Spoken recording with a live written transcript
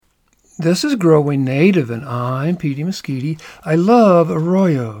This is Growing Native, and I'm Petey Mesquite. I love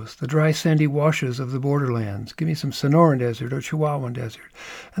arroyos, the dry sandy washes of the borderlands. Give me some Sonoran Desert or Chihuahuan Desert.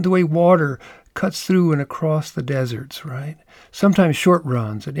 And the way water cuts through and across the deserts, right? Sometimes short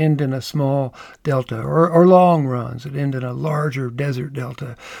runs that end in a small delta, or long runs that end in a larger desert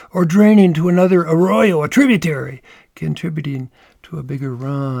delta, or draining to another arroyo, a tributary, contributing to a bigger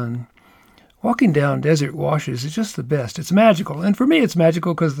run. Walking down desert washes is just the best. It's magical. And for me, it's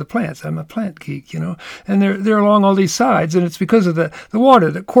magical because of the plants. I'm a plant geek, and they're along all these sides. And it's because of the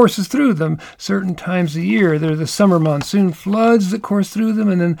water that courses through them certain times of year. There are the summer monsoon floods that course through them.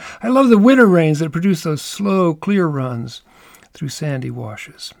 And then I love the winter rains that produce those slow, clear runs through sandy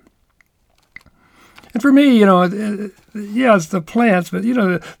washes. And for me, it's the plants, but,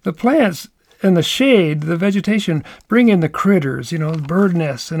 the plants and the shade, the vegetation, bring in the critters, bird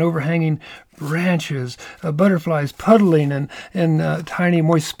nests and overhanging branches, butterflies puddling in tiny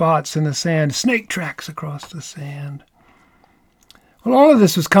moist spots in the sand, snake tracks across the sand. Well, all of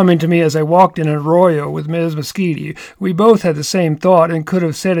this was coming to me as I walked in an arroyo with Ms. Mesquite. We both had the same thought and could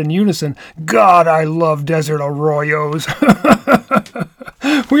have said in unison, "God, I love desert arroyos."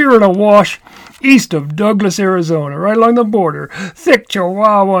 We were in a wash east of Douglas, Arizona, right along the border. Thick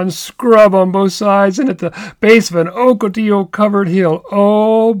Chihuahuan scrub on both sides and at the base of an Ocotillo-covered hill.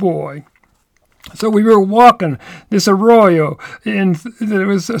 Oh, boy. So we were walking this arroyo, and it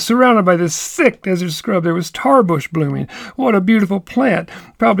was surrounded by this thick desert scrub. There was tarbush blooming. What a beautiful plant.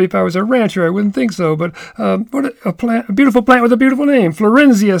 Probably if I was a rancher, I wouldn't think so, but what a plant, a beautiful plant with a beautiful name,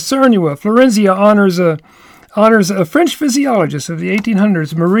 Florensia cernua. Florensia honors a French physiologist of the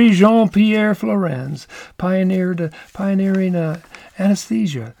 1800s, Marie Jean-Pierre Florenz, pioneering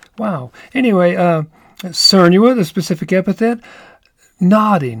anesthesia. Wow. Anyway, cernua, the specific epithet,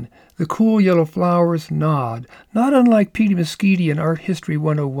 nodding. The cool yellow flowers nod, not unlike Petey Mesquite in Art History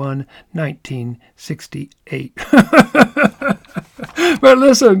 101, 1968. But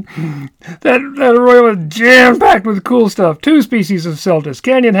listen, that arroyo was jam-packed with cool stuff. 2 species of celtis,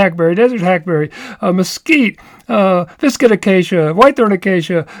 canyon hackberry, desert hackberry, mesquite, viscid acacia, whitethorn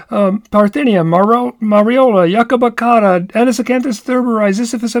acacia, parthenia, mariola, yucca baccata, anisacanthus thurberai,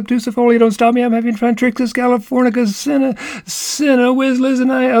 ziziphus obtusifolia, don't stop me, I'm having fun, Trixus californica, cinna,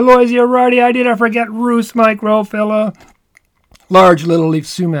 wisliznae, aloysia rardii, did I forget Rus microphylla, large little leaf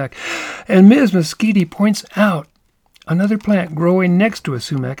sumac. And Ms. Mesquite points out another plant growing next to a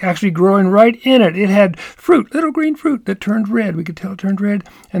sumac, actually growing right in it. It had fruit, little green fruit that turned red. We could tell it turned red.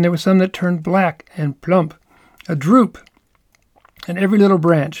 And there was some that turned black and plump, a droop. And every little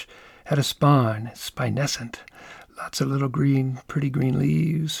branch had a spine, spinescent. Lots of little green, pretty green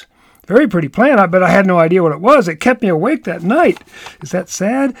leaves. Very pretty plant, but I had no idea what it was. It kept me awake that night. Is that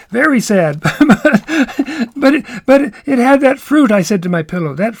sad? Very sad. but it had that fruit, I said to my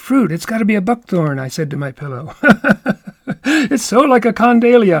pillow. That fruit, it's got to be a buckthorn, I said to my pillow. It's so like a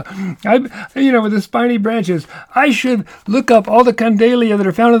condalia. With the spiny branches. I should look up all the condalia that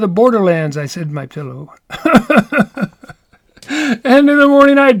are found in the borderlands, I said to my pillow. And in the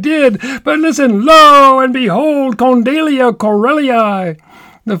morning I did. But listen, lo and behold, Condalia corellii,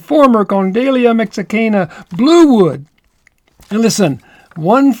 the former Condalia mexicana, bluewood. And listen,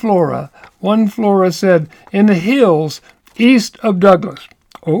 one flora said, in the hills east of Douglas.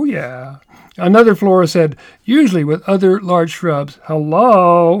 Oh, yeah. Another flora said, usually with other large shrubs.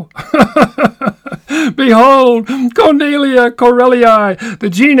 Hello. Behold, Condalia corellii. The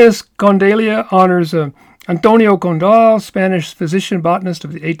genus Condalia honors Antonio Condal, Spanish physician botanist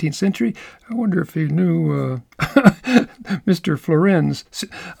of the 18th century. I wonder if he knew Mr. Florenz.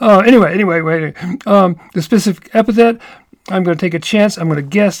 Anyway, wait. The specific epithet, I'm going to take a chance. I'm going to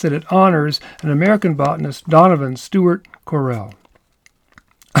guess that it honors an American botanist, Donovan Stewart Correll.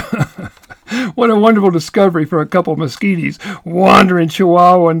 What a wonderful discovery for a couple of Mesquites wandering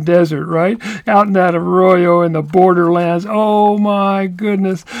Chihuahuan desert, right? Out in that arroyo in the borderlands. Oh, my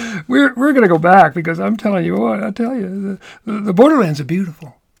goodness. We're going to go back because I'm telling you what, the borderlands are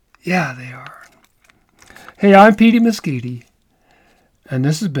beautiful. Yeah, they are. Hey, I'm Petey Mesquite, and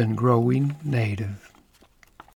this has been Growing Native.